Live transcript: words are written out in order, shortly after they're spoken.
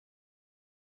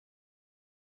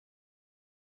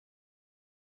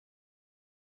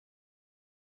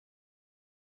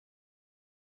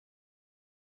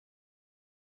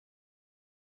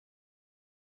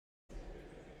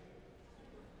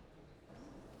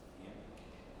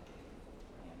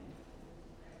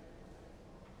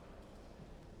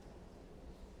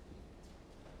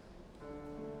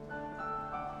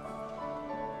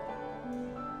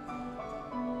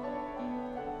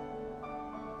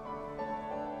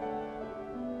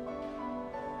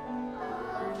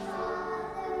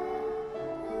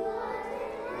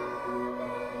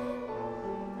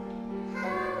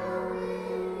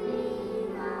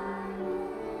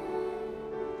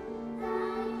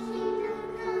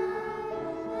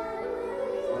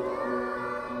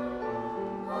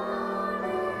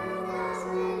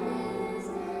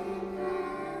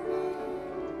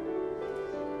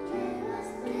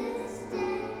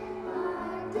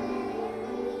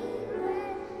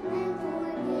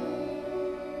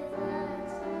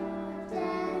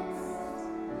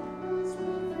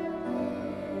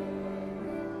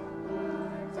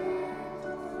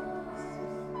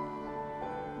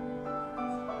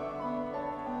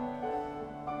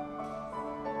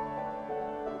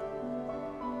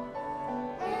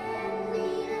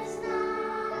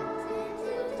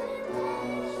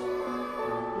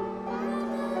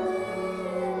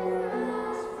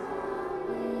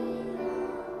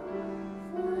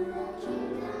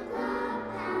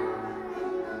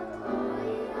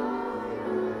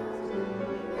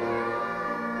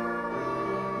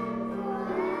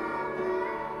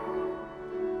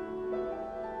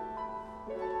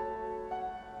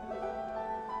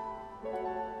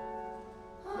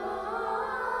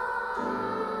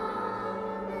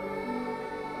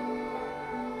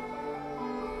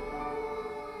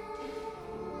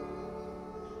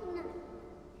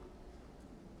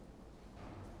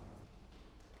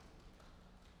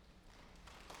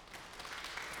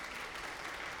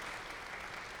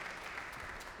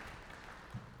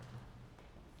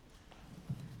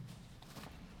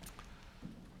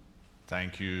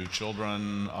Thank you,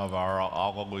 children of our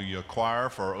Alleluia Choir,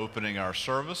 for opening our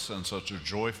service in such a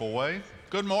joyful way.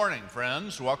 Good morning,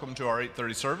 friends. Welcome to our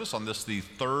 8:30 service on this, the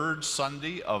third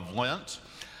Sunday of Lent.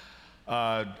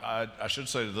 I should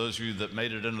say to those of you that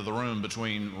made it into the room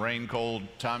between rain, cold,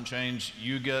 time change,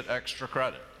 you get extra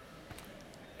credit.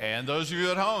 And those of you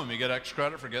at home, you get extra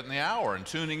credit for getting the hour and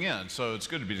tuning in. So it's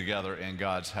good to be together in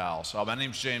God's house. My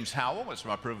name's James Howell. It's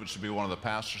my privilege to be one of the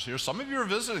pastors here. Some of you are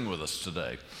visiting with us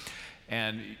today,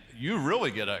 and you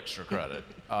really get extra credit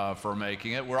for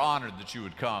making it. We're honored that you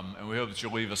would come, and we hope that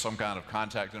you'll leave us some kind of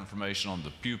contact information on the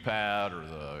pew pad or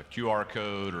the QR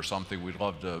code or something. We'd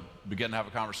love to begin to have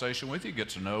a conversation with you, get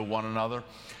to know one another.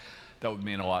 That would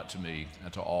mean a lot to me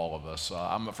and to all of us.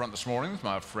 I'm up front this morning with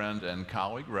my friend and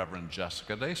colleague, Reverend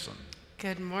Jessica Dason.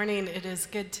 Good morning. It is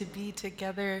good to be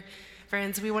together.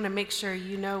 Friends, we want to make sure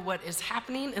you know what is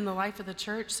happening in the life of the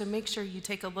church, so make sure you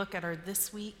take a look at our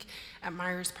This Week at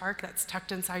Myers Park. That's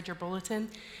tucked inside your bulletin.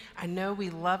 I know we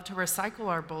love to recycle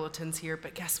our bulletins here,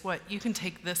 but guess what? You can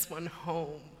take this one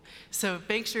home. So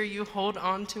make sure you hold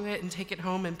on to it and take it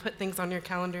home and put things on your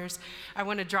calendars. I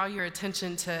want to draw your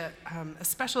attention to a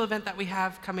special event that we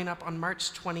have coming up on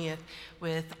March 20th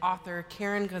with author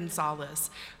Karen Gonzalez.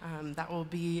 That will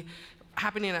be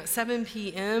happening at 7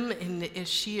 p.m. and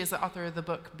she is the author of the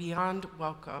book Beyond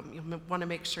Welcome. You'll want to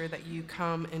make sure that you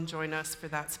come and join us for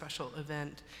that special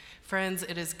event. Friends,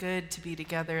 it is good to be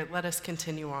together. Let us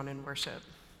continue on in worship.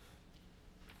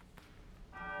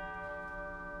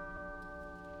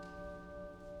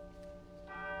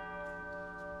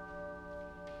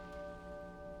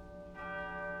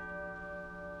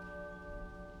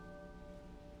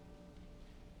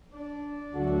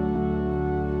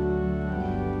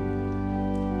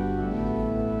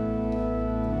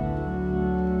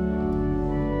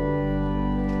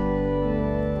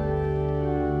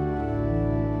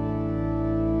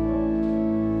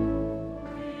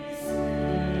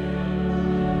 Praise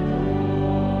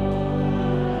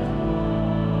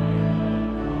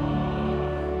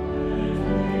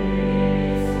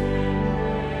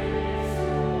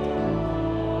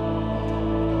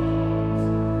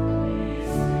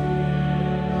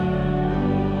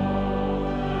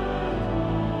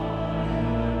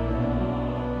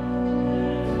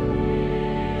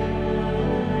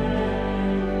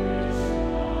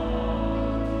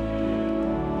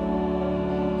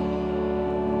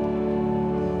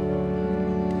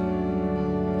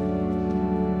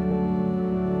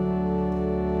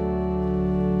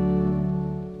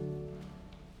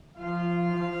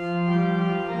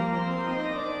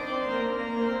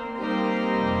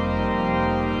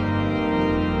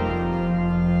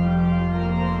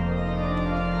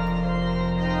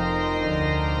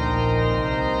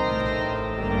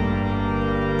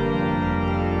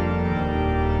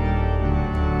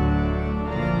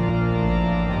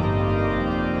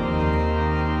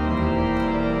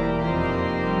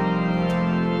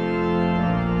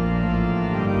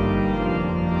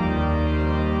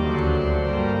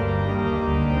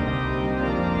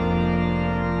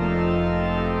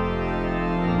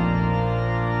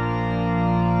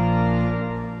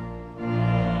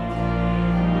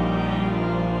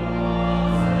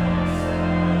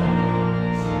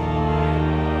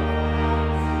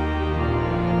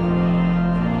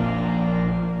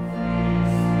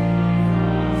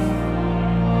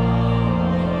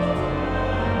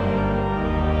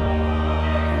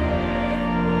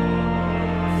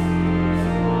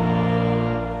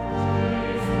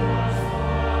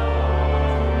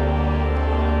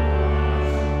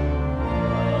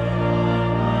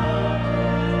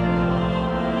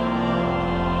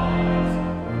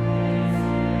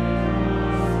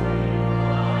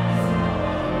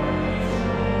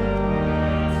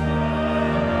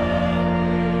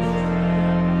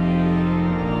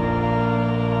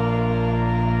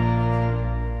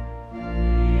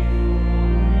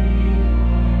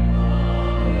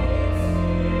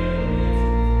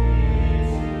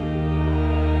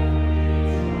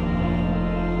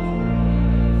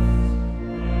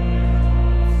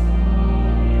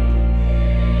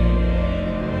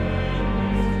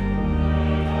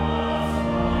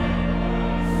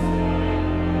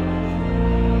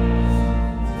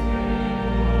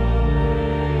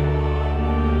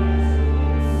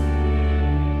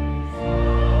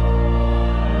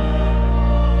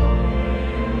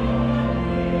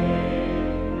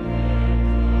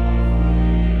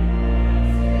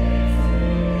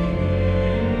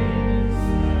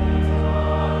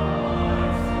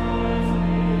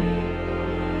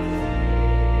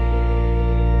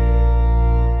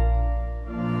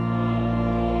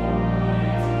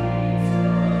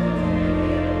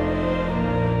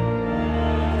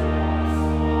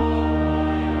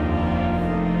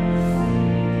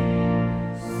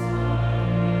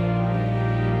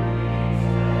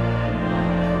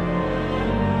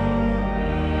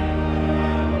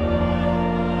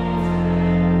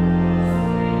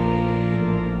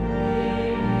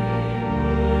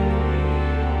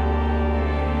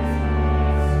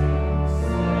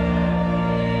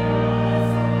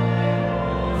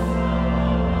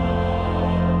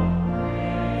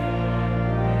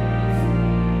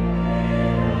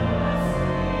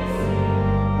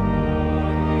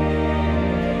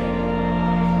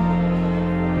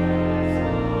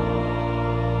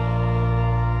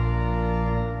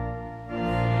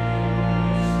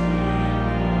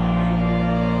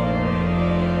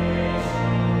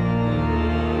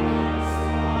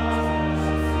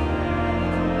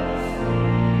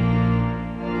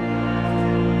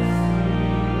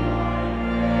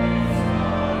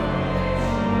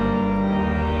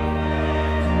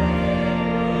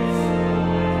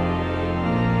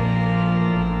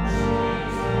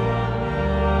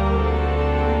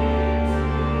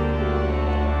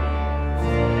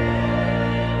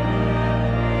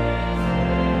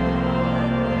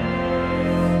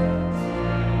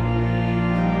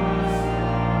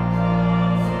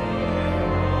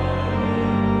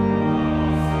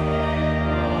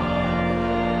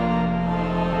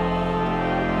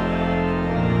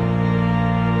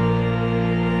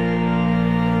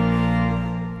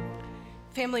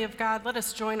family of God, let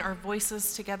us join our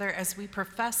voices together as we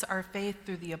profess our faith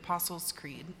through the Apostles'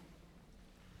 Creed.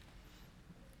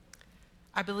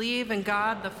 I believe in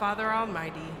God, the Father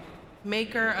Almighty,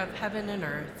 maker of heaven and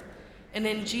earth, and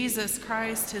in Jesus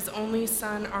Christ, his only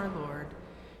Son, our Lord,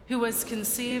 who was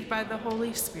conceived by the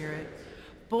Holy Spirit,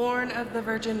 born of the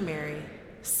Virgin Mary,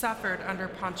 suffered under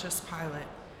Pontius Pilate,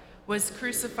 was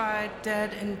crucified,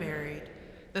 dead, and buried.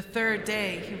 The third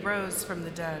day he rose from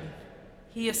the dead.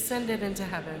 He ascended into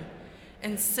heaven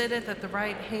and sitteth at the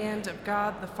right hand of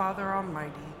God the Father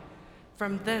Almighty.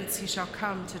 From thence he shall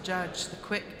come to judge the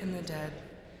quick and the dead.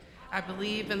 I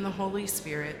believe in the Holy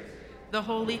Spirit, the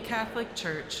holy Catholic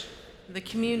Church, the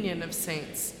communion of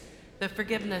saints, the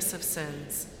forgiveness of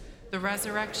sins, the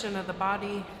resurrection of the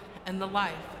body, and the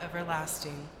life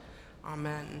everlasting.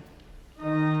 Amen.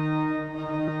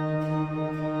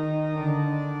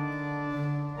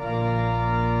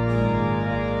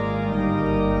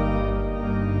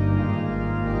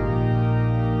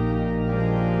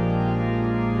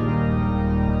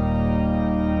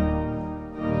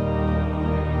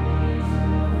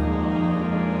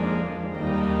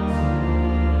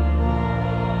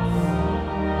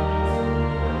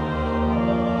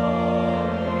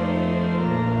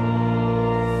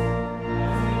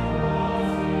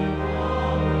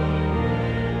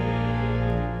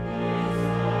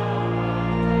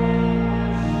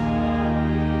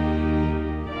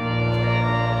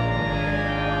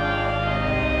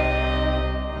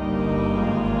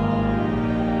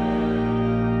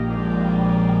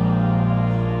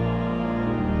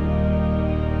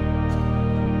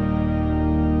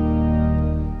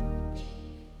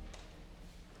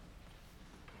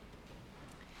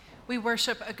 We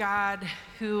worship a God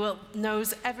who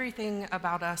knows everything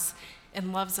about us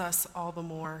and loves us all the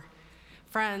more.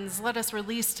 Friends, let us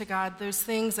release to God those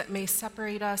things that may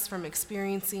separate us from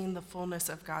experiencing the fullness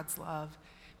of God's love.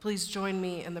 Please join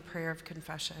me in the prayer of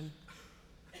confession.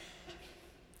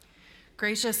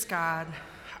 Gracious God,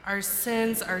 our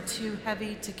sins are too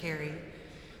heavy to carry,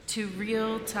 too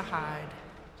real to hide,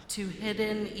 too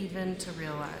hidden even to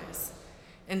realize,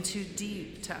 and too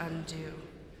deep to undo.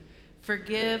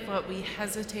 Forgive what we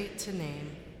hesitate to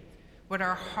name, what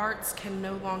our hearts can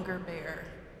no longer bear.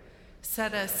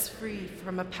 Set us free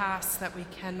from a past that we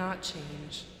cannot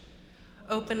change.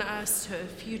 Open us to a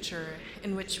future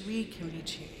in which we can be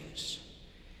changed.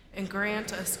 And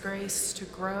grant us grace to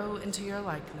grow into your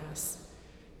likeness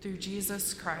through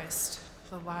Jesus Christ,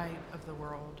 the light of the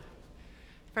world.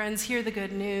 Friends, hear the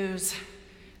good news.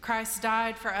 Christ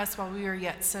died for us while we were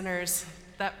yet sinners.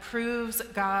 That proves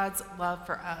God's love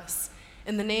for us.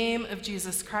 In the name of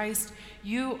Jesus Christ,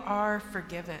 you are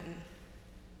forgiven.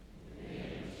 In the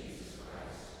name of Jesus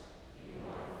Christ, you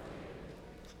are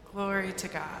forgiven. Glory to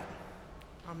God.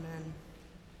 Amen.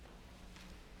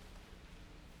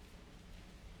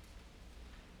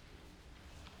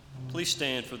 Please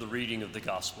stand for the reading of the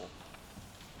gospel.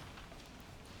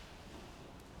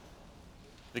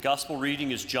 The gospel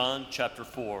reading is John chapter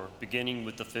 4, beginning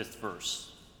with the 5th verse.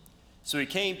 So he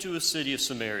came to a city of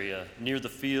Samaria, near the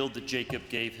field that Jacob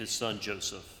gave his son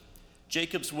Joseph.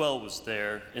 Jacob's well was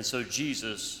there, and so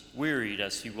Jesus, wearied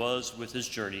as he was with his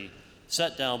journey,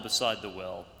 sat down beside the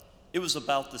well. It was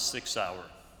about the 6th hour.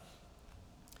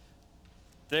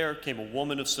 There came a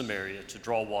woman of Samaria to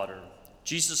draw water.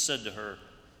 Jesus said to her,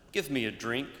 "Give me a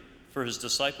drink," for his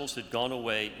disciples had gone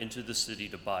away into the city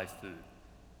to buy food.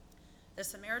 The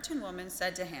Samaritan woman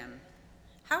said to him,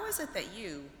 "How is it that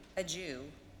you, a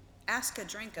Jew, ask a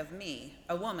drink of me,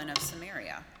 a woman of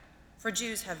Samaria? For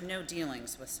Jews have no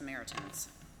dealings with Samaritans."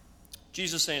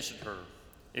 Jesus answered her,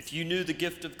 "If you knew the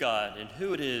gift of God and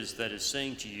who it is that is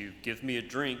saying to you, 'Give me a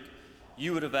drink,'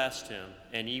 you would have asked him,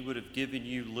 and he would have given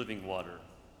you living water."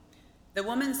 The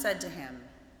woman said to him,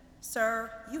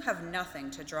 "Sir, you have nothing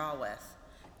to draw with,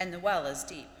 and the well is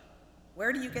deep.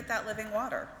 Where do you get that living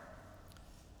water?"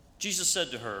 Jesus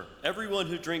said to her, "Everyone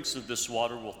who drinks of this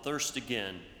water will thirst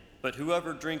again, but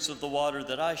whoever drinks of the water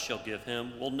that I shall give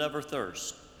him will never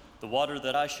thirst. The water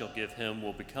that I shall give him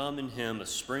will become in him a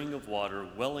spring of water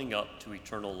welling up to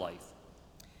eternal life."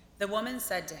 The woman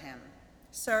said to him,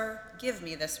 "Sir, give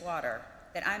me this water,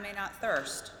 that I may not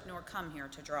thirst, nor come here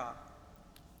to draw."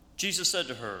 Jesus said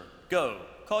to her, "Go,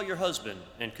 call your husband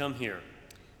and come here."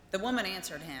 The woman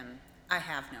answered him, "I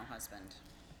have no husband."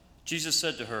 Jesus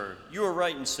said to her, "You are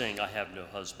right in saying, 'I have no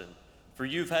husband,' for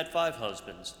you've had 5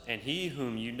 husbands, and he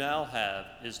whom you now have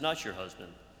is not your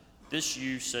husband. This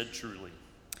you said truly."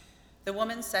 The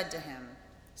woman said to him,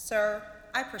 "Sir,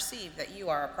 I perceive that you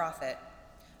are a prophet.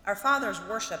 Our fathers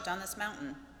worshipped on this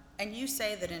mountain, and you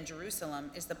say that in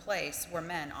Jerusalem is the place where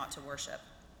men ought to worship."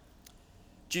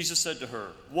 Jesus said to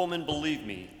her, "Woman, believe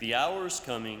me, the hour is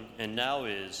coming, and now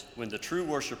is, when the true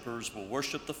worshipers will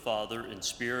worship the Father in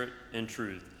spirit and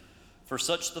truth. For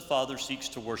such the Father seeks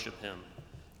to worship him.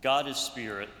 God is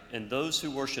spirit, and those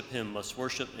who worship him must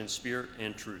worship in spirit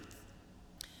and truth."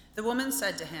 The woman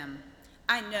said to him,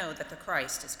 "I know that the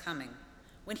Christ is coming.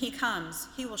 When he comes,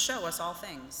 he will show us all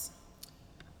things."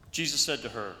 Jesus said to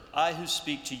her, "I who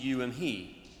speak to you am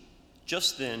he."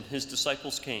 Just then his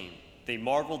disciples came. They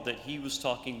marveled that he was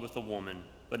talking with a woman,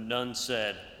 but none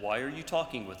said, "Why are you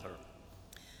talking with her?"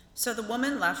 So the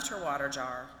woman left her water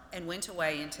jar and went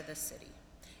away into the city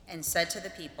and said to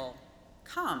the people,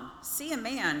 "Come, see a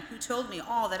man who told me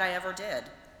all that I ever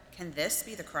did. Can this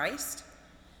be the Christ?"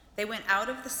 They went out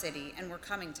of the city and were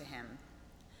coming to him.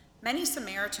 Many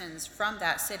Samaritans from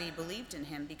that city believed in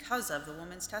him because of the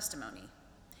woman's testimony.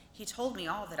 "He told me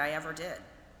all that I ever did."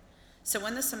 So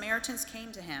when the Samaritans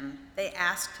came to him, they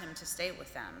asked him to stay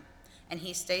with them, and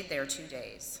he stayed there 2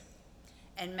 days.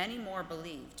 And many more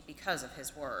believed because of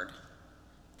his word.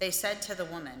 They said to the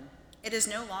woman, "It is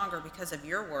no longer because of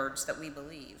your words that we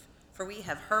believe, for we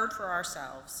have heard for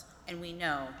ourselves, and we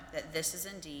know that this is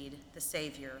indeed the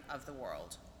Savior of the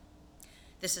world."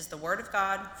 This is the word of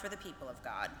God for the people of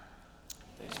God.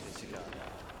 Thanks be to God.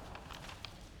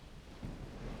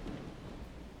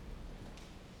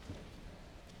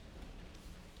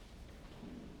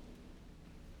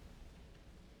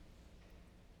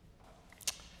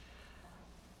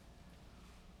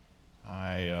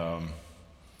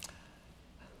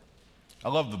 I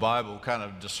love the Bible kind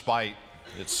of despite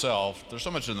itself. There's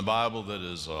so much in the Bible that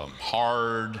is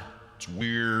hard, it's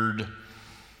weird,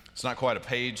 it's not quite a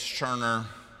page turner.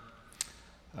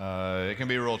 It can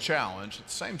be a real challenge. At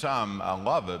the same time, I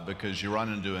love it because you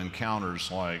run into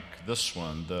encounters like this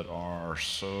one that are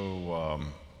so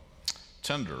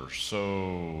tender,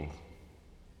 so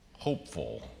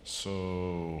hopeful,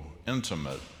 so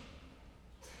intimate.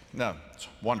 No, it's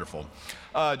wonderful.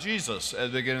 Jesus,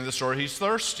 at the beginning of the story, he's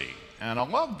thirsty. And I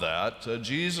love that.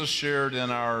 Jesus shared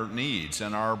in our needs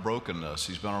and our brokenness.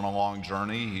 He's been on a long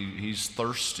journey. He's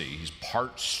thirsty. He's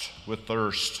parched with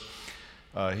thirst.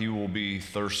 He will be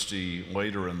thirsty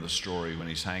later in the story when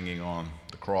he's hanging on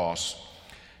the cross.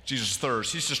 Jesus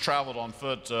thirsts. He's just traveled on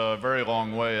foot a very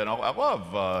long way. And I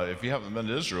love, if you haven't been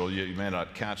to Israel, you may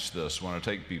not catch this. When I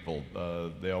take people,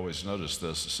 they always notice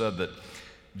this. It said that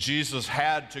Jesus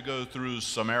had to go through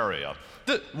Samaria.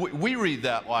 We read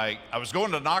that like, I was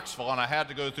going to Knoxville and I had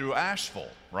to go through Asheville,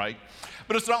 right?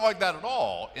 But it's not like that at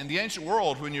all. In the ancient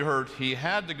world, when you heard he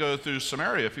had to go through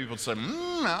Samaria, people would say,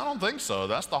 I don't think so.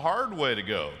 That's the hard way to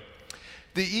go.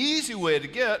 The easy way to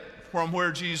get from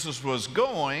where Jesus was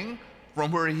going,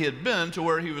 from where he had been to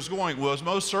where he was going, was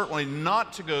most certainly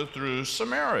not to go through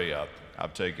Samaria.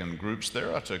 I've taken groups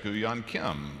there. I took Uyan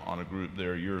Kim on a group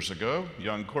there years ago.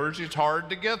 Young clergy, it's hard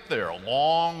to get there. A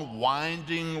long,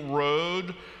 winding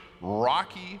road,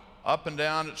 rocky, up and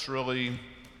down. It's really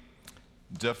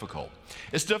difficult.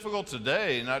 It's difficult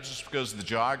today, not just because of the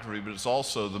geography, but it's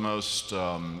also the most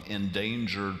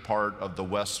endangered part of the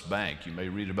West Bank. You may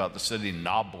read about the city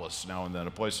Nablus now and then,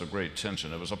 a place of great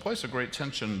tension. It was a place of great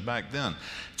tension back then.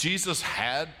 Jesus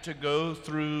had to go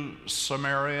through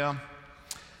Samaria.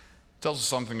 Tells us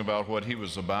something about what he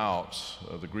was about.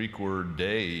 The Greek word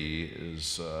 "day"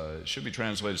 is it should be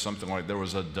translated something like there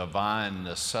was a divine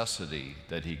necessity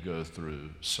that he go through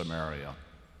Samaria.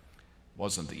 It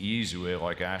wasn't the easy way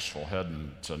like Asheville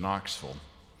heading to Knoxville.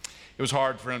 It was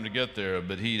hard for him to get there,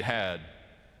 but he had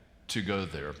to go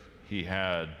there. He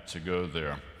had to go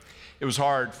there. It was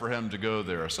hard for him to go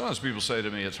there. Sometimes people say to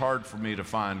me, it's hard for me to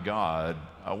find God.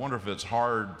 I wonder if it's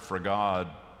hard for God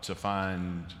to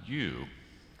find you.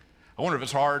 I wonder if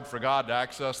it's hard for God to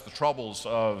access the troubles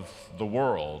of the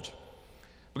world.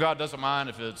 But God doesn't mind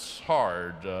if it's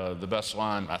hard. The best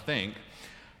line, I think,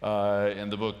 in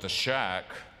the book The Shack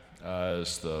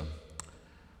is the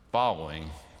following.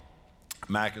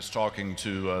 Mac is talking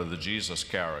to the Jesus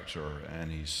character, and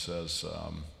he says,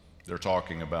 they're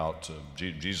talking about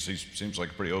Jesus. He seems like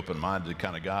a pretty open-minded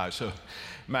kind of guy. So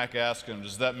Mac asks him,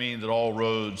 does that mean that all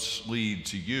roads lead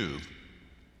to you?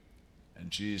 And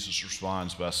Jesus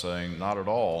responds by saying, not at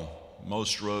all.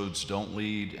 Most roads don't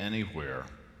lead anywhere.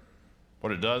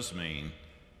 What it does mean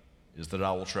is that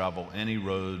I will travel any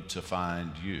road to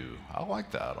find you. I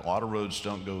like that. A lot of roads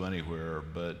don't go anywhere,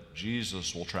 but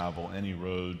Jesus will travel any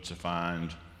road to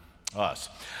find us.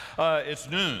 It's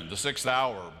noon, the 6th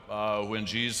hour, when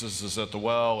Jesus is at the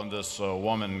well and this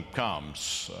woman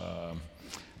comes.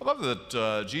 I love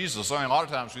that Jesus, a lot of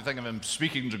times we think of him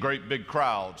speaking to great big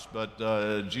crowds, but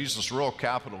Jesus' real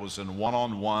capital is in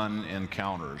one-on-one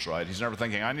encounters, right? He's never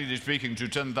thinking, I need to be speaking to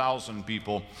 10,000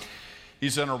 people.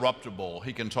 He's interruptible.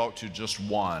 He can talk to just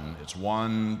one. It's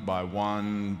one by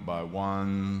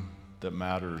one that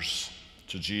matters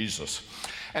to Jesus.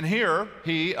 And here,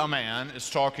 he, a man, is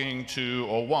talking to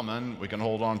a woman. We can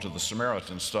hold on to the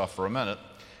Samaritan stuff for a minute.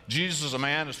 Jesus, a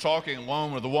man, is talking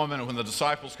alone with a woman, and when the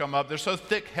disciples come up, they're so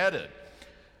thick-headed.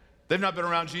 They've not been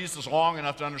around Jesus long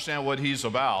enough to understand what he's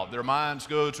about. Their minds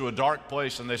go to a dark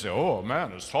place, and they say, oh, a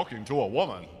man is talking to a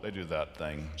woman. They do that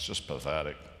thing. It's just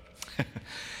pathetic.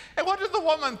 And what did the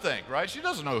woman think, right? She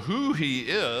doesn't know who he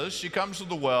is. She comes to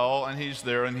the well, and he's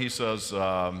there, and he says,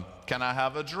 can I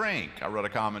have a drink? I read a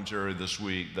commentary this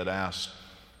week that asked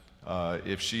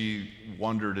if she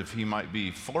wondered if he might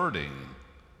be flirting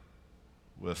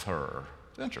with her.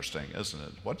 It's interesting, isn't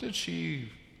it? What did she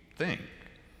think?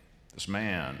 This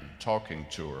man talking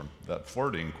to her. That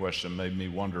flirting question made me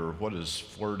wonder, what is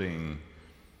flirting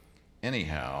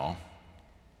anyhow?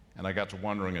 And I got to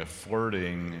wondering if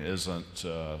flirting isn't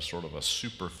sort of a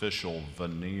superficial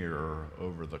veneer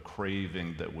over the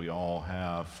craving that we all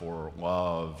have for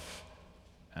love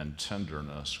and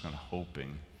tenderness, kind of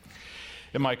hoping.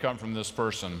 It might come from this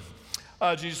person.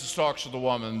 Jesus talks to the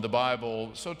woman. The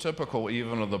Bible, so typical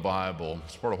even of the Bible.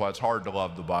 It's part of why it's hard to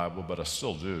love the Bible, but I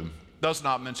still do. Does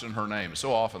not mention her name. It's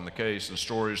so often the case in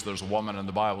stories, there's a woman in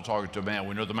the Bible talking to a man.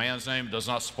 We know the man's name, does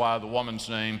not supply the woman's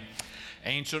name.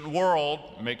 Ancient world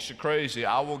makes you crazy.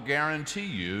 I will guarantee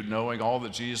you, knowing all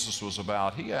that Jesus was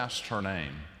about, he asked her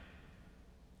name.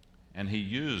 And he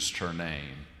used her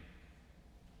name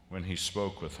when he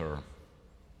spoke with her.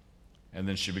 And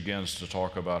then she begins to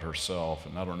talk about herself.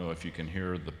 And I don't know if you can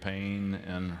hear the pain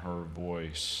in her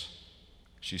voice.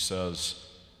 She says,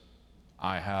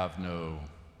 I have no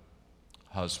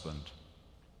husband.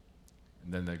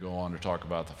 And then they go on to talk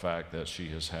about the fact that she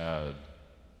has had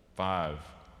 5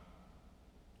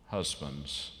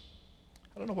 husbands.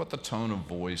 I don't know what the tone of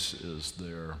voice is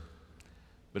there,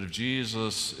 but if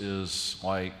Jesus is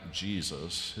like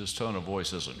Jesus, his tone of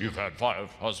voice isn't, you've had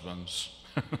 5 husbands.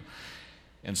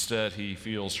 Instead, he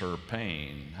feels her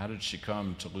pain. How did she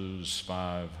come to lose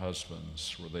 5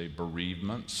 husbands? Were they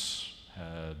bereavements?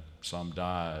 Had some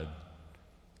died?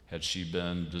 Had she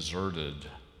been deserted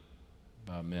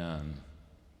by men?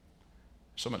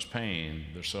 So much pain,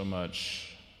 there's so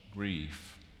much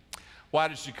grief. Why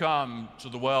did she come to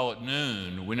the well at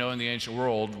noon? We know in the ancient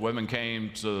world, women came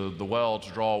to the well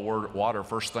to draw water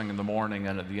first thing in the morning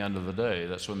and at the end of the day.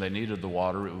 That's when they needed the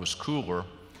water. It was cooler.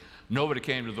 Nobody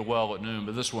came to the well at noon,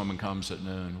 but this woman comes at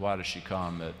noon. Why does she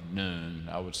come at noon?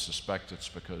 I would suspect it's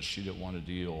because she didn't want to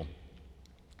deal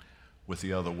with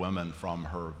the other women from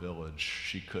her village.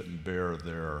 She couldn't bear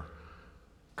their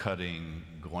cutting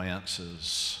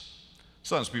glances.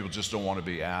 Sometimes people just don't want to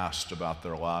be asked about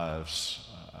their lives.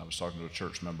 I was talking to a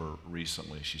church member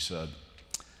recently. She said,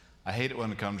 I hate it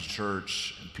when it comes to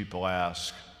church and people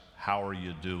ask, how are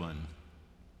you doing?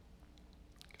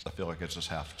 Because I feel like I just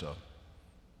have to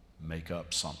make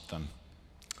up something.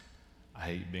 I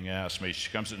hate being asked. Maybe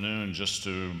she comes at noon just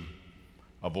to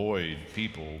avoid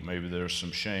people. Maybe there's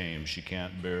some shame. She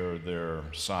can't bear their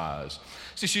size.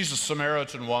 See, she's a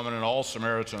Samaritan woman, and all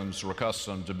Samaritans were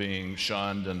accustomed to being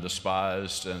shunned and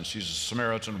despised, and she's a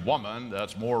Samaritan woman.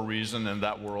 That's more reason in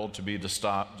that world to be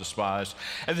despised.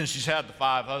 And then she's had the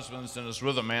 5 husbands and is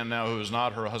with a man now who is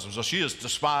not her husband. So she is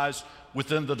despised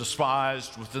within the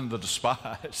despised within the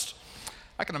despised.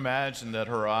 I can imagine that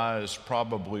her eyes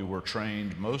probably were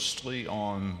trained mostly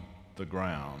on the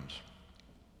ground.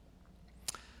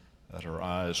 That her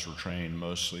eyes were trained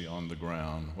mostly on the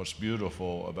ground. What's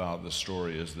beautiful about this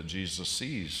story is that Jesus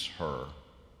sees her.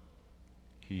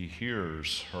 He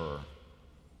hears her.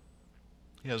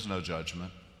 He has no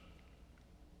judgment.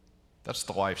 That's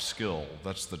the life skill.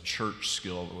 That's the church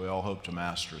skill that we all hope to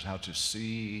master, is how to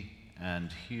see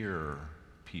and hear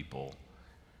people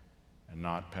and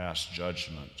not pass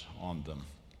judgment on them.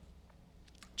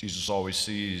 Jesus always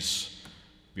sees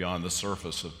beyond the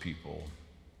surface of people,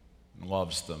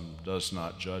 loves them, does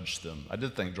not judge them. I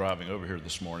did think driving over here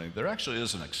this morning, there actually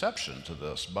is an exception to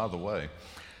this, by the way.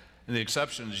 And the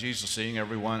exception is Jesus seeing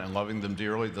everyone and loving them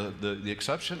dearly. The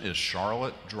exception is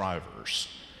Charlotte drivers.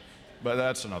 But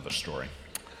that's another story.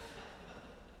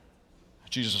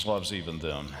 Jesus loves even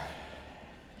them.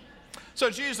 So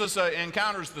Jesus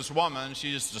encounters this woman.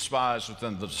 She is despised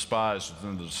within the despised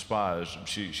within the despised.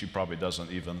 She probably doesn't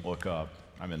even look up.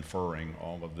 I'm inferring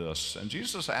all of this. And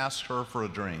Jesus asks her for a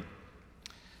drink.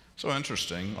 So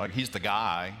interesting. Like, he's the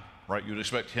guy, right? You'd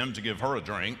expect him to give her a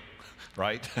drink,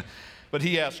 right? But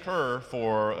he asked her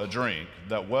for a drink.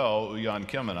 That well, Uyan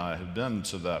Kim and I have been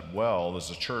to that well. There's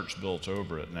a church built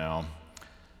over it now.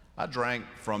 I drank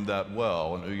from that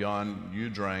well, and Uyan, you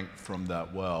drank from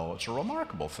that well. It's a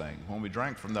remarkable thing. When we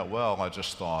drank from that well, I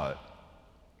just thought,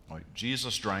 like,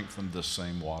 Jesus drank from this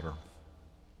same water.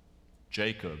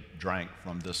 Jacob drank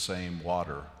from this same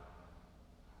water.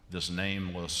 This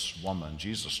nameless woman,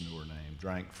 Jesus knew her name,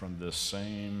 drank from this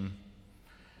same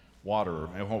water.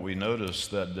 And what we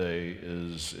noticed that day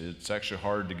is it's actually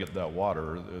hard to get that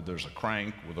water. There's a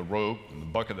crank with a rope and the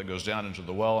bucket that goes down into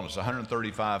the well, and it's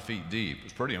 135 feet deep.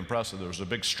 It's pretty impressive. There was a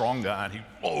big strong guy, and he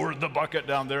lowered the bucket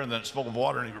down there, and then it's full of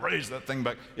water, and he raised that thing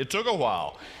back. It took a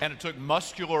while, and it took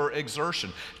muscular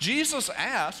exertion. Jesus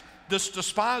asked this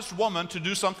despised woman to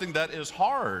do something that is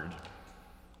hard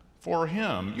for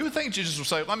him. You would think Jesus would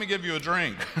say, let me give you a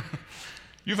drink.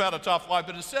 You've had a tough life,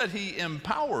 but instead he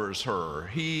empowers her.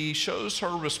 He shows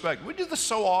her respect. We do this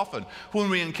so often.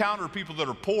 When we encounter people that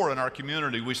are poor in our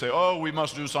community, we say, oh, we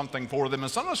must do something for them.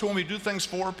 And sometimes when we do things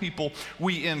for people,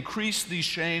 we increase the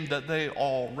shame that they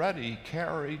already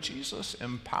carry. Jesus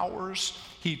empowers.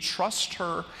 He trusts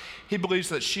her. He believes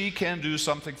that she can do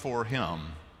something for him.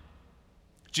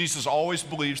 Jesus always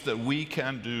believes that we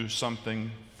can do something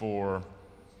for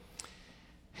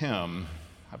him.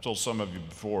 I've told some of you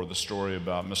before the story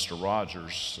about Mr.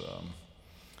 Rogers.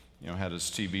 Had his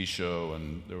TV show,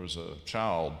 and there was a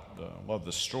child, loved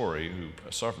this story, who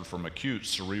suffered from acute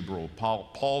cerebral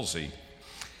palsy.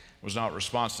 Was not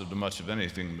responsive to much of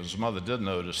anything, but his mother did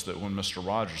notice that when Mr.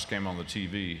 Rogers came on the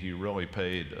TV, he really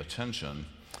paid attention.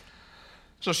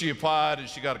 So she applied, and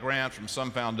she got a grant from some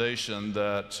foundation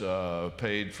that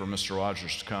paid for Mr.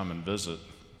 Rogers to come and visit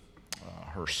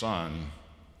her son.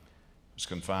 Was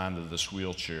confined to this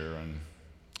wheelchair and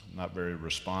not very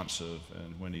responsive.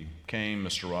 And when he came,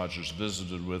 Mr. Rogers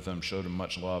visited with him, showed him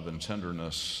much love and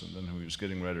tenderness. And then when he was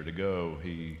getting ready to go,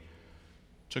 he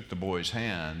took the boy's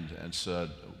hand and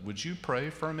said, would you pray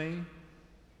for me?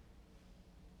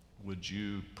 Would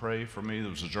you pray for me? There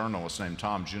was a journalist named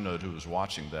Tom Junod who was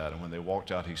watching that. And when they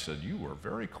walked out, he said, you were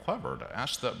very clever to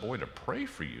ask that boy to pray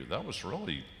for you. That was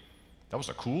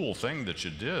a cool thing that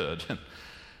you did.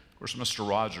 Of course, Mr.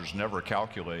 Rogers, never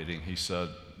calculating, he said,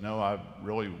 no, I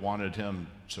really wanted him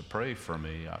to pray for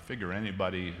me. I figure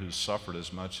anybody who's suffered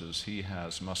as much as he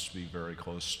has must be very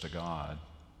close to God.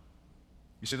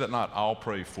 You see that not I'll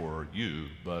pray for you,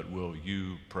 but will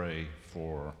you pray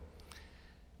for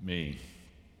me?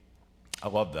 I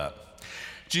love that.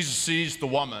 Jesus sees the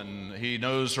woman. He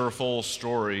knows her full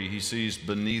story. He sees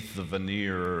beneath the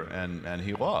veneer, and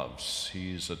he loves.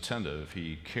 He's attentive.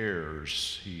 He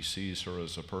cares. He sees her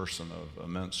as a person of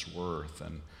immense worth.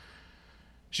 And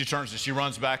she turns and she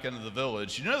runs back into the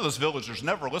village. You know, those villagers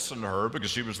never listened to her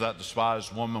because she was that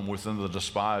despised woman within the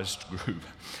despised group.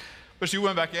 But she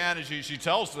went back in and she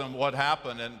tells them what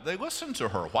happened, and they listened to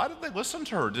her. Why did they listen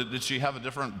to her? Did she have a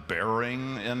different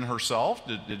bearing in herself?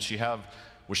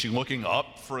 Was she looking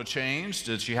up for a change?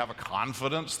 Did she have a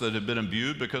confidence that had been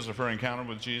imbued because of her encounter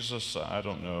with Jesus? I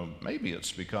don't know. Maybe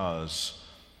it's because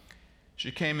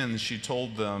she came in and she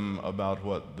told them about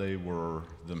what they were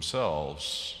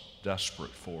themselves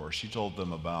desperate for. She told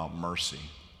them about mercy.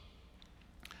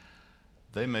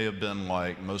 They may have been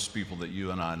like most people that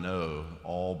you and I know,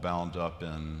 all bound up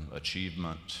in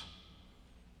achievement,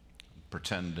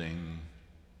 pretending,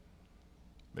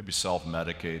 maybe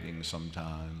self-medicating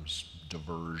sometimes,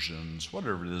 diversions,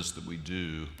 whatever it is that we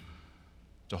do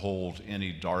to hold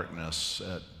any darkness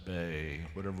at bay,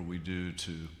 whatever we do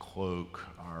to cloak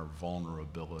our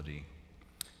vulnerability.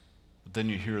 But then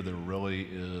you hear there really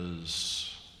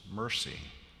is mercy.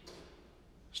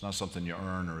 It's not something you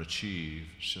earn or achieve.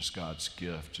 It's just God's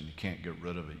gift, and you can't get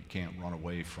rid of it. You can't run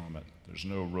away from it. There's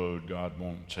no road God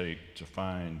won't take to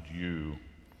find you.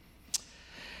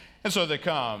 And so they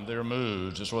come, they're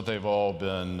moved, is what they've all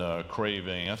been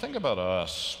craving. I think about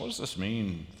us. What does this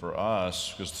mean for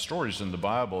us? Because the stories in the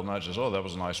Bible, not just, oh, that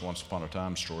was a nice once upon a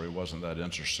time story, it wasn't that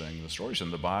interesting. The stories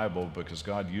in the Bible, because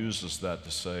God uses that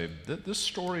to say, this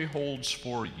story holds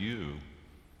for you.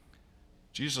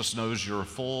 Jesus knows your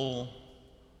full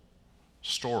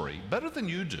story better than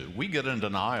you do. We get in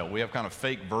denial. We have kind of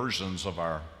fake versions of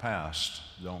our past,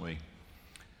 don't we?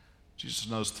 Jesus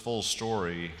knows the full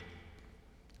story.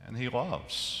 And he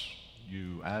loves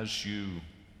you as you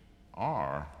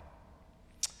are.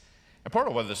 And part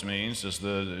of what this means is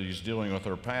that he's dealing with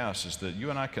our past, is that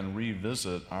you and I can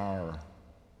revisit our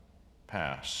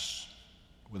past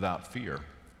without fear.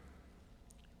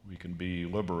 We can be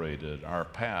liberated. Our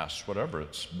past, whatever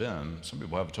it's been, some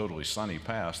people have a totally sunny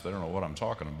past. They don't know what I'm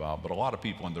talking about, but a lot of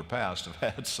people in their past have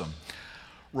had some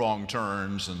wrong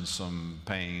turns and some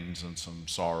pains and some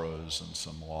sorrows and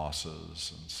some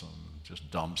losses and some just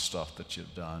dumb stuff that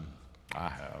you've done. I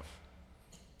have.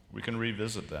 We can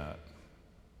revisit that.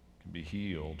 Can be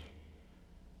healed.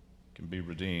 Can be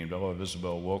redeemed. I love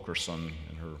Isabel Wilkerson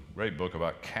in her great book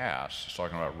about caste. She's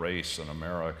talking about race in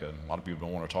America, and a lot of people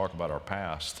don't want to talk about our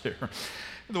past there.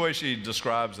 The way she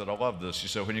describes it, I love this. She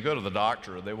said, when you go to the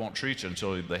doctor, they won't treat you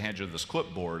until they hand you this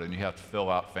clipboard, and you have to fill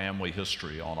out family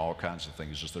history on all kinds of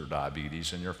things. Is there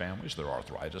diabetes in your family? Is there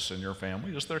arthritis in your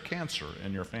family? Is there cancer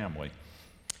in your family?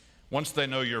 Once they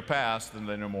know your past, then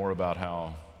they know more about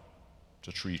how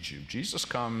to treat you. Jesus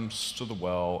comes to the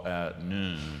well at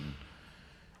noon.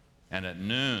 And at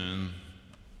noon,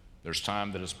 there's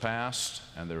time that is past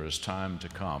and there is time to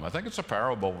come. I think it's a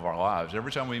parable of our lives.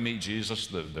 Every time we meet Jesus,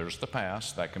 there's the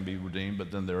past that can be redeemed,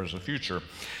 but then there is a future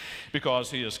because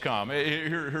he has come.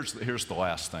 Here's the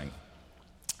last thing.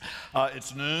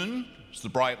 It's noon. It's the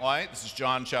bright light. This is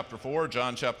John chapter 4.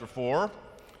 John chapter 4.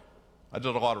 I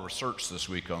did a lot of research this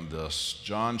week on this.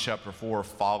 John chapter 4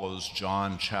 follows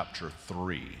John chapter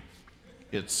 3.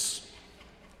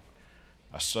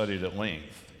 I studied at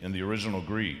length in the original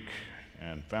Greek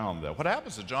and found that. What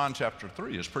happens in John chapter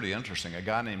 3 is pretty interesting. A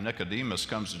guy named Nicodemus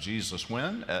comes to Jesus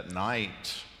when? At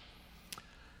night,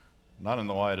 not in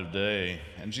the light of day.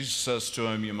 And Jesus says to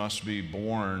him, you must be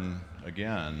born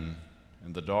again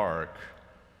in the dark.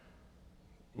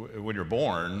 When you're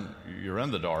born, you're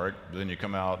in the dark, then you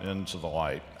come out into the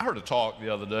light. I heard a talk the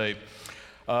other day.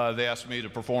 They asked me to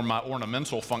perform my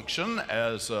ornamental function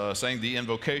as saying the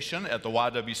invocation at the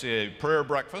YWCA prayer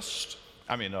breakfast.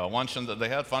 Luncheon that they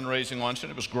had, fundraising luncheon.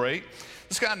 It was great.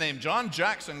 This guy named John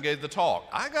Jackson gave the talk.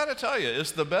 I got to tell you,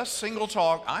 it's the best single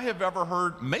talk I have ever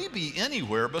heard, maybe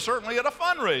anywhere, but certainly at a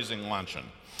fundraising luncheon.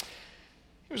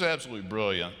 He was absolutely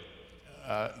brilliant.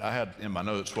 I had in my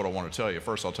notes what I want to tell you.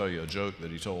 First, I'll tell you a joke that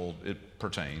he told. It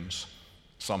pertains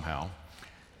somehow.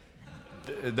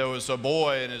 There was a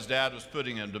boy, and his dad was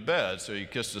putting him to bed, so he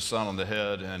kissed his son on the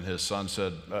head, and his son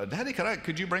said, Daddy,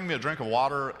 could you bring me a drink of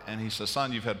water? And he said,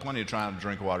 son, you've had plenty of time to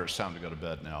drink water. It's time to go to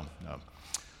bed now. No.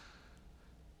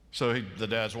 So the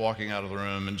dad's walking out of the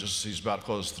room, and just he's about to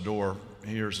close the door.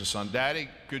 He hears his son, Daddy,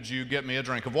 could you get me a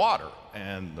drink of water?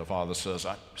 And the father says,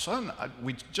 son,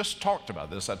 we just talked about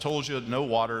this. I told you no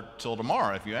water till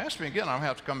tomorrow. If you ask me again, I'll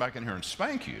have to come back in here and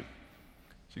spank you.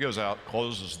 So he goes out,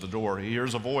 closes the door. He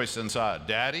hears a voice inside,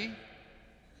 Daddy?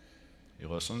 He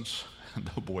listens.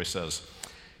 The boy says,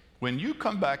 when you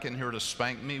come back in here to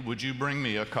spank me, would you bring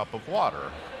me a cup of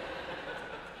water?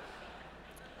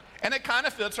 And it kind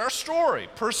of fits our story,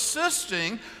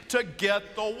 persisting to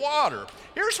get the water.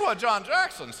 Here's what John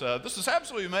Jackson said. This is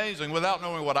absolutely amazing without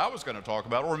knowing what I was going to talk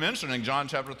about or mentioning John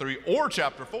chapter 3 or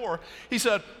chapter 4. He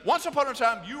said, once upon a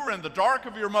time you were in the dark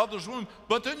of your mother's womb,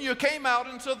 but then you came out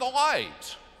into the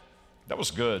light. That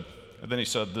was good. And then he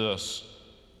said this,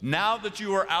 now that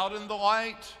you are out in the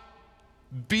light,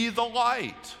 be the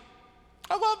light.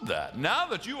 I love that. Now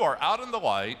that you are out in the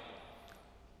light,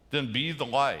 then be the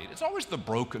light. It's always the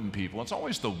broken people. It's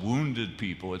always the wounded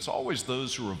people. It's always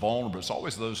those who are vulnerable. It's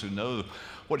always those who know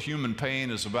what human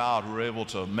pain is about, who are able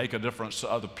to make a difference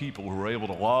to other people, who are able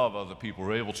to love other people,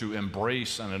 who are able to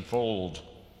embrace and enfold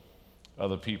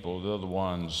other people. They're the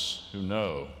ones who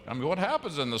know. What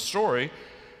happens in the story,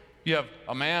 you have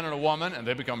a man and a woman, and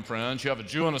they become friends. You have a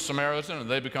Jew and a Samaritan, and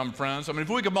they become friends. If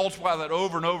we could multiply that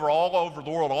over and over all over the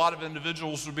world, a lot of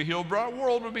individuals would be healed, but our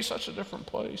world would be such a different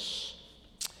place.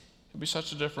 It'd be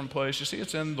such a different place. You see,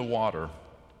 it's in the water.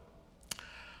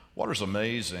 Water's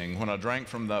amazing. When I drank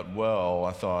from that well,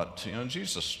 I thought,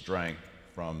 Jesus drank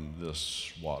from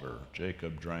this water.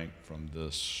 Jacob drank from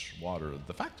this water.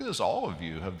 The fact is, all of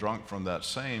you have drunk from that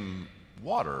same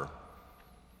water.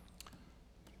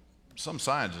 Some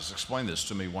scientists explained this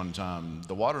to me one time.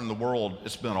 The water in the world,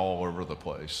 it's been all over the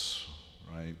place.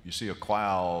 Right? You see a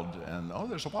cloud, and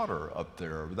there's water up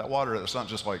there. But that water, it's not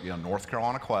just like North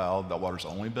Carolina cloud. That water's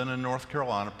only been in North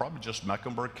Carolina, probably just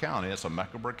Mecklenburg County. It's a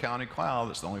Mecklenburg County cloud.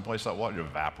 That's the only place that water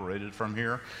evaporated from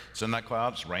here. It's in that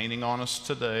cloud. It's raining on us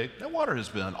today. That water has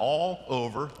been all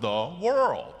over the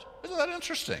world. Isn't that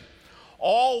interesting?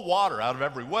 All water, out of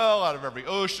every well, out of every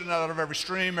ocean, out of every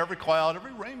stream, every cloud,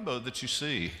 every rainbow that you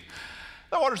see.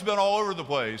 That water's been all over the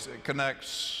place. It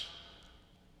connects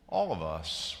all of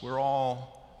us. We're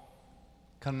all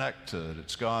connected.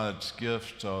 It's God's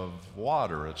gift of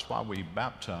water. It's why we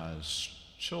baptize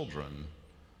children.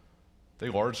 They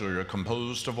largely are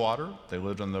composed of water. They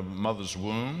lived in the mother's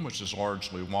womb, which is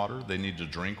largely water. They need to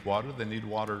drink water. They need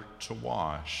water to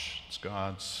wash. It's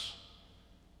God's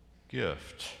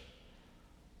gift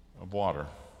of water.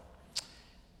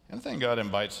 And I think God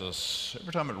invites us,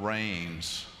 every time it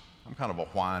rains, I'm kind of a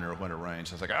whiner when it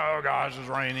rains. I think, oh gosh, it's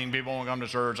raining. People won't come to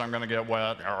church. I'm going to get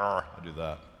wet. I do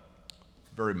that.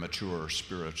 very mature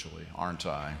spiritually, aren't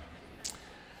I?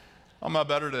 On my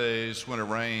better days, when it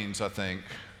rains, I think,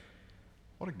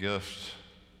 what a gift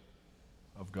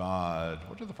of God.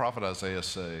 What did the prophet Isaiah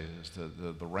say? Is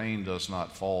that the rain does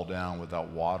not fall down without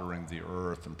watering the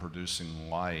earth and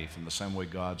producing life. In the same way,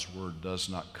 God's word does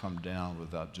not come down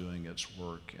without doing its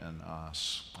work in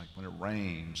us. Like when it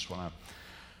rains, when I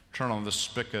turn on the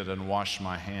spigot and wash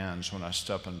my hands, when I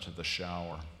step into the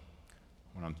shower,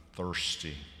 when I'm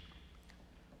thirsty.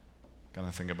 Kind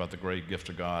of think about the great gift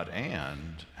of God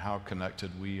and how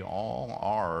connected we all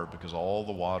are, because all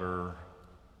the water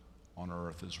on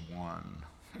earth is one.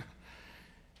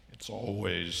 It's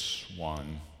always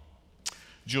one.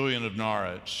 Julian of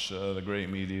Norwich, the great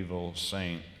medieval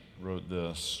saint, wrote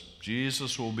this: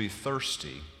 Jesus will be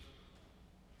thirsty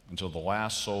until the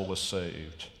last soul is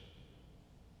saved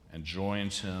and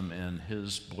joins him in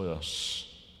his bliss.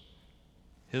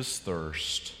 His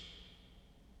thirst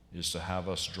is to have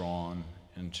us drawn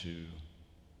into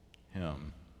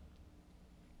him.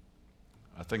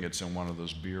 I think it's in one of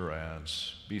those beer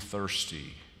ads. Be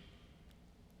thirsty,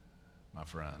 my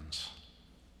friends.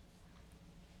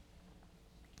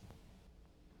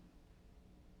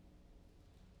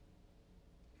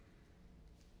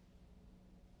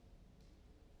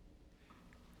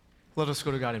 Let us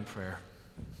go to God in prayer.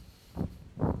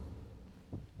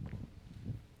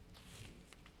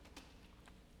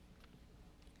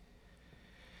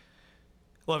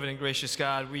 Beloved and gracious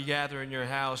God, we gather in your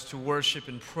house to worship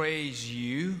and praise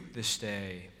you this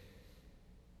day.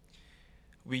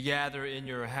 We gather in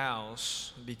your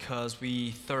house because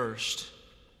we thirst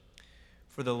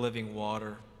for the living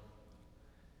water.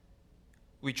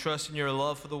 We trust in your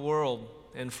love for the world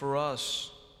and for us.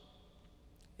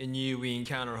 In you we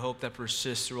encounter hope that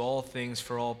persists through all things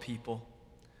for all people.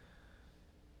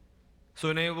 So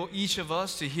enable each of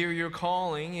us to hear your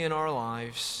calling in our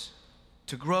lives,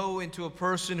 to grow into a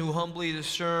person who humbly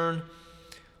discern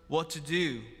what to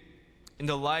do in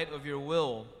the light of your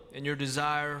will and your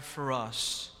desire for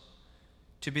us,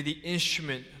 to be the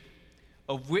instrument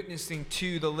of witnessing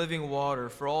to the living water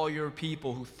for all your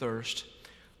people who thirst.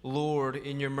 Lord,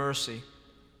 in your mercy,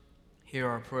 hear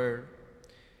our prayer.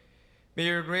 May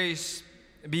your grace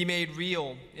be made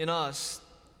real in us,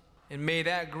 and may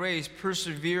that grace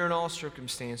persevere in all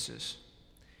circumstances.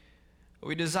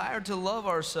 We desire to love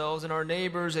ourselves and our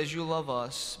neighbors as you love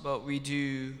us, but we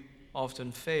do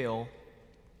often fail.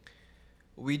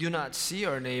 We do not see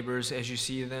our neighbors as you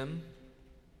see them,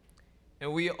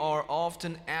 and we are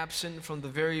often absent from the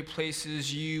very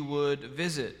places you would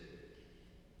visit.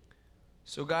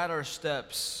 So guide our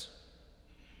steps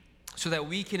so that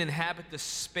we can inhabit the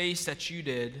space that you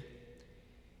did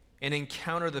and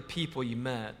encounter the people you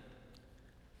met.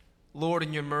 Lord,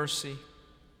 in your mercy,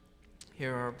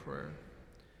 hear our prayer.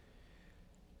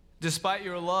 Despite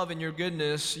your love and your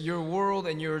goodness, your world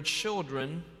and your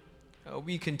children,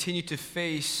 we continue to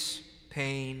face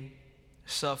pain,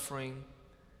 suffering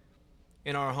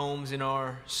in our homes, in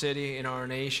our city, in our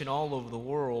nation, all over the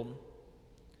world.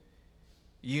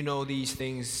 You know these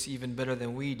things even better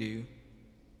than we do.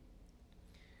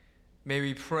 May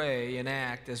we pray and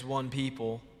act as one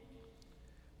people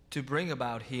to bring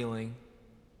about healing,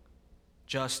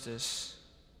 justice,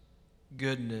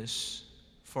 goodness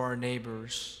for our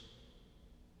neighbors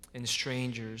and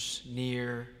strangers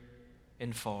near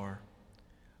and far.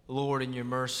 Lord, in your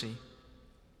mercy,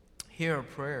 hear our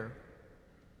prayer.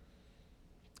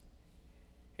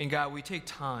 And God, we take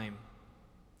time.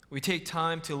 We take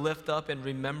time to lift up and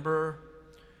remember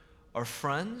our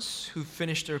friends who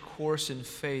finished their course in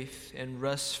faith and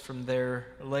rest from their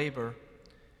labor.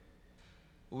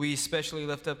 We especially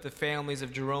lift up the families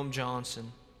of Jerome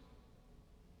Johnson,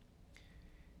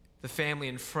 the family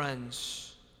and friends,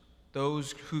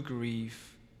 those who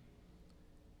grieve.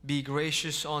 Be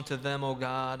gracious unto them, O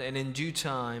God, and in due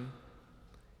time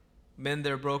mend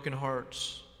their broken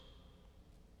hearts.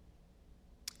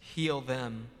 Heal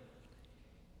them,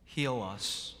 heal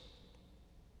us.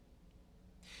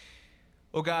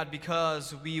 O God,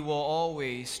 because we will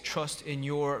always trust in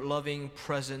your loving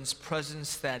presence,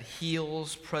 presence that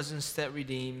heals, presence that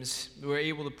redeems, we're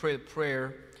able to pray the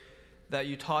prayer that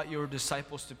you taught your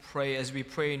disciples to pray as we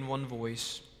pray in one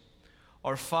voice.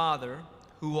 Our Father,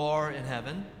 who art in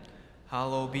heaven,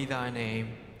 hallowed be thy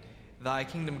name. Thy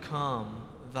kingdom come,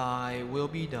 thy will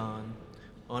be done,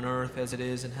 on earth as it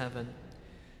is in heaven.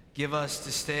 Give us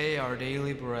this day our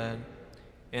daily bread,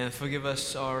 and forgive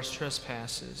us our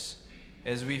trespasses,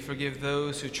 as we forgive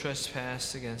those who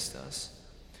trespass against us.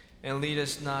 And lead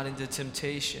us not into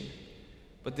temptation,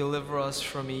 but deliver us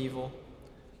from evil.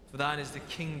 For thine is the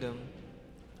kingdom,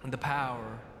 and the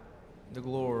power, and the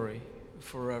glory,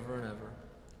 forever and ever.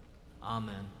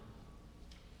 Amen.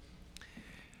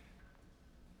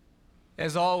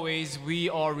 As always, we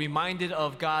are reminded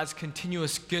of God's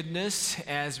continuous goodness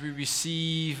as we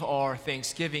receive our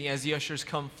thanksgiving. As the ushers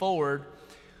come forward,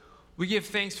 we give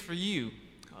thanks for you.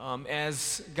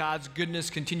 As God's goodness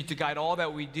continues to guide all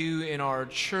that we do in our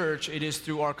church, it is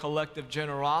through our collective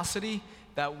generosity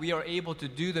that we are able to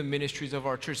do the ministries of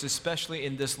our church, especially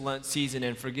in this Lent season.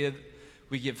 And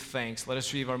we give thanks. Let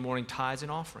us receive our morning tithes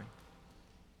and offering.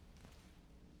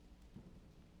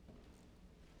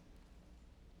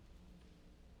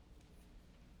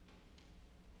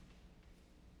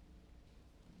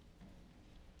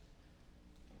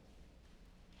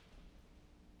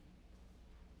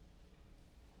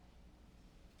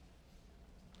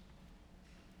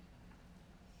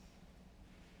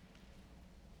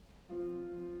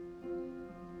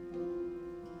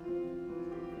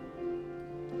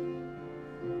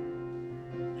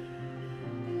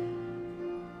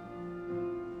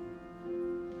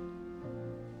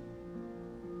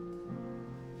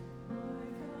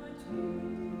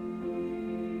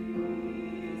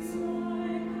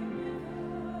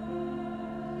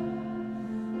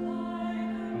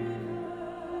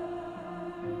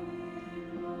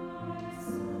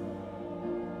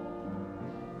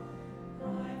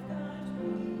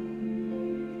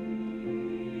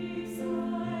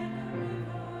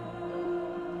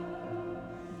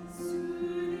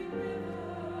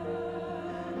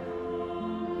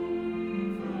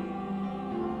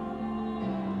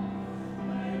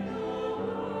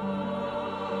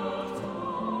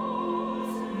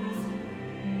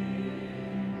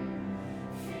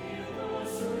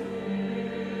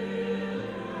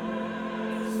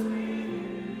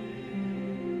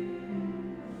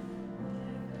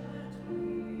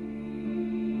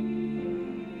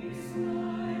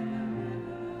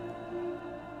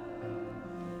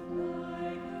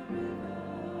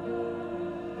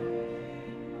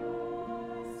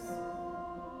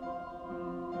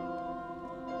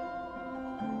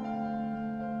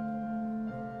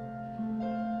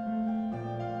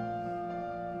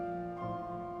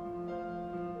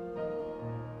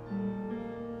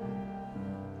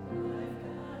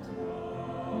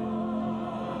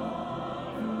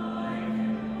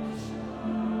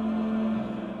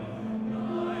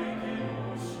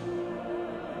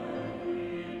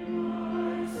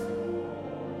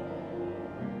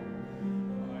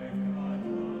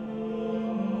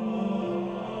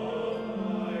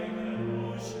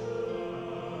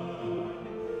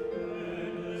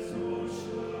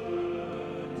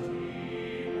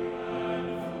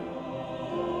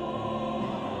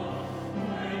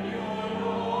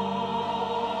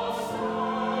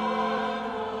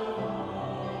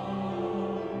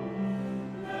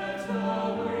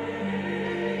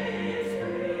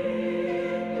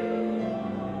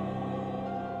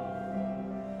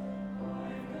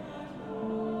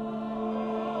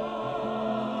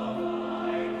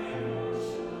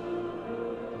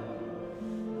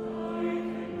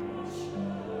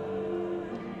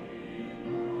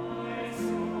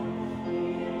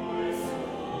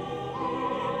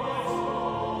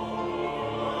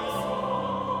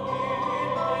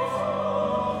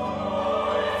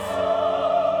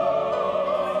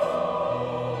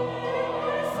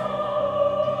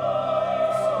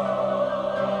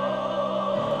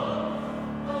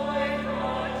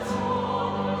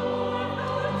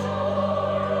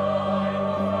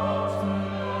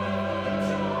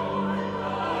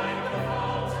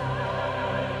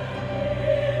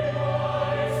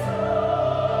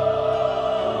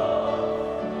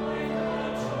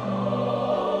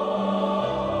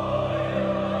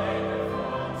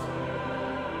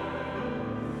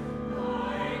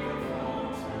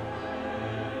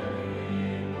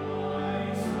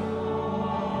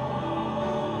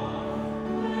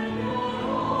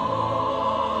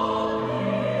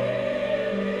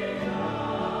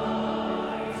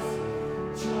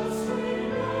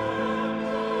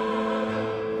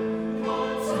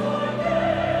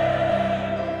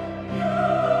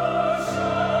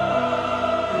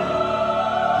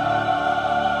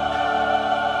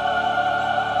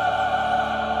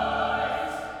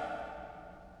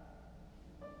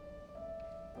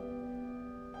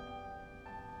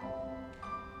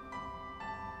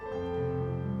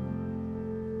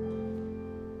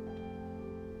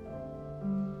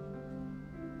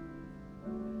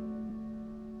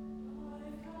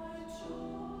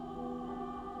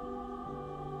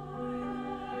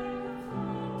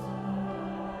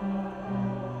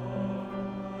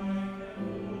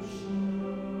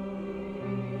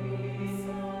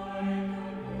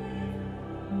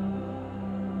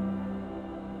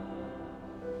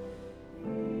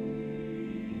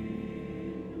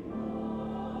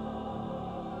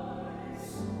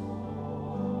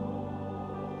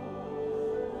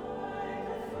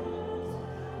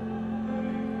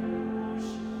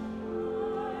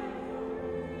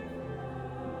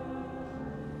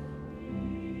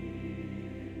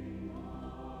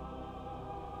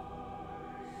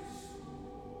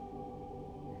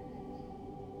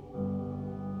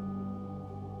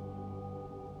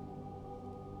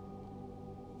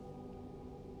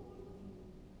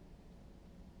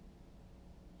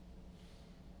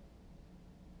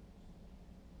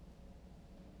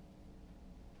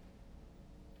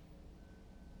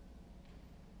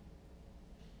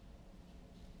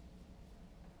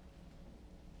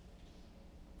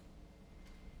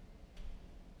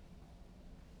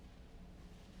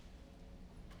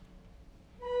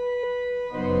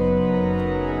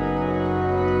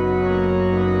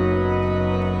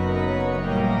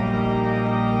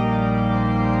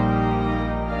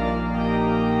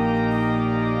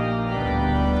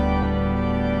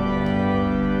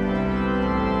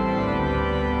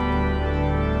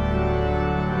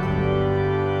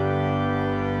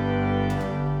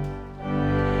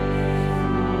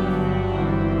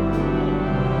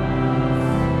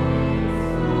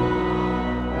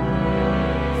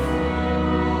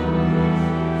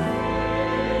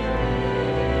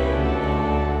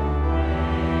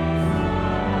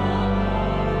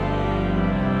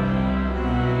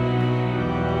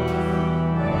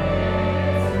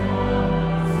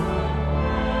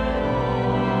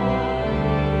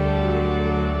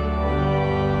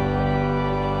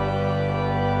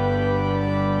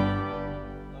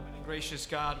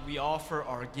 God, we offer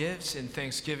our gifts in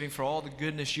thanksgiving for all the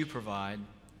goodness you provide.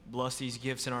 Bless these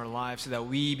gifts in our lives so that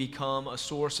we become a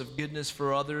source of goodness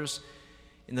for others.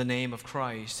 In the name of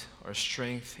Christ, our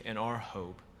strength and our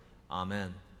hope.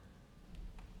 Amen.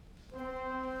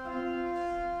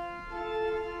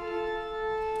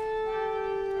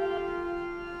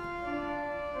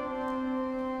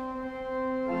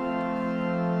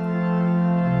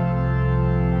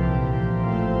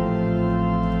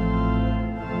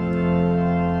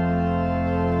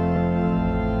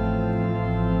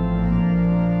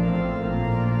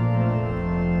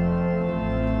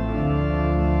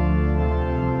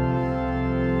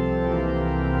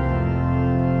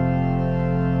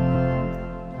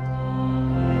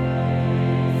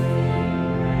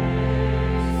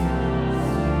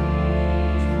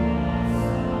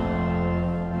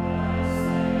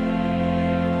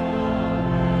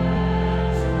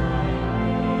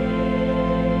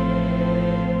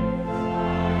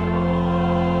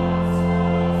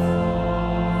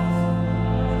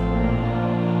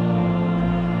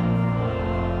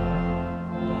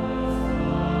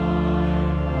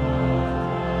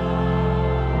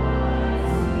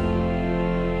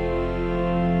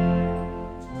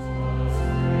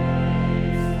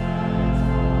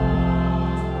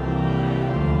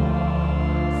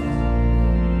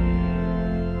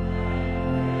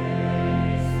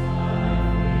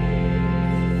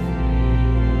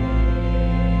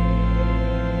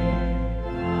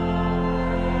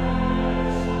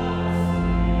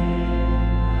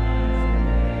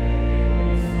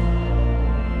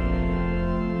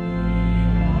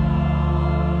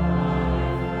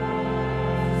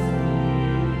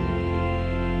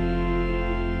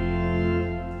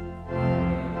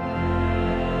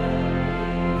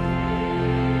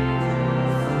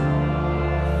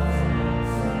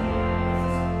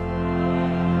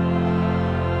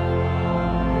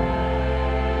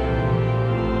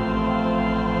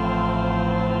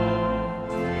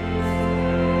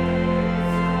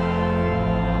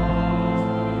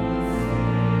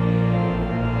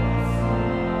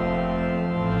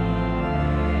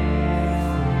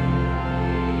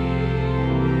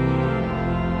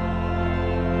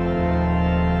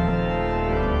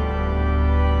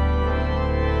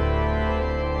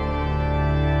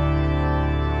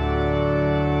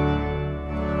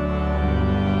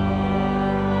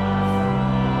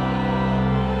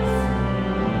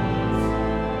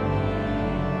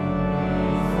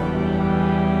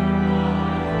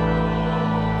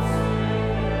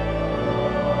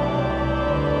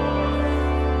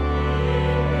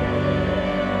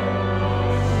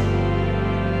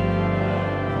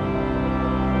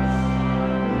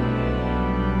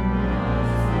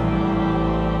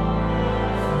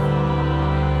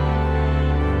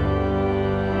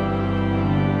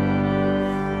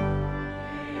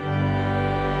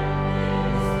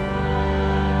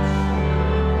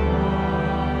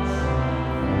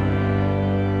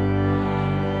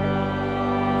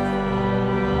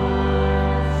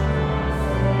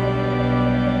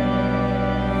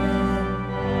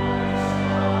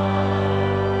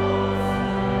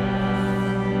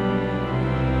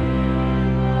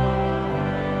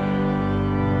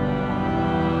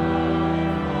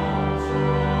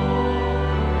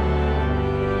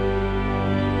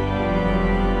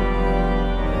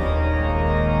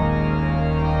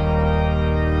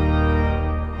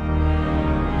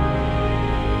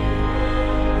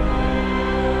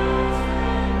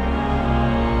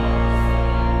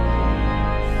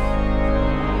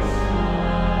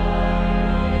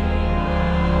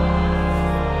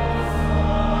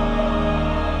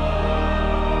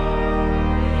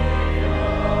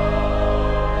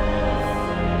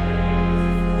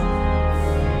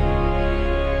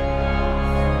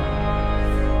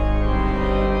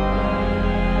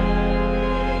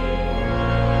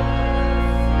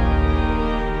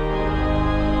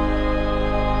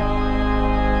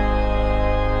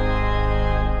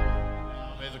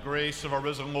 grace of our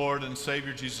risen Lord and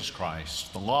Savior Jesus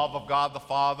Christ, the love of God the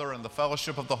Father, and the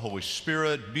fellowship of the Holy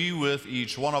Spirit be with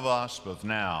each one of us both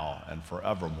now and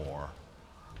forevermore.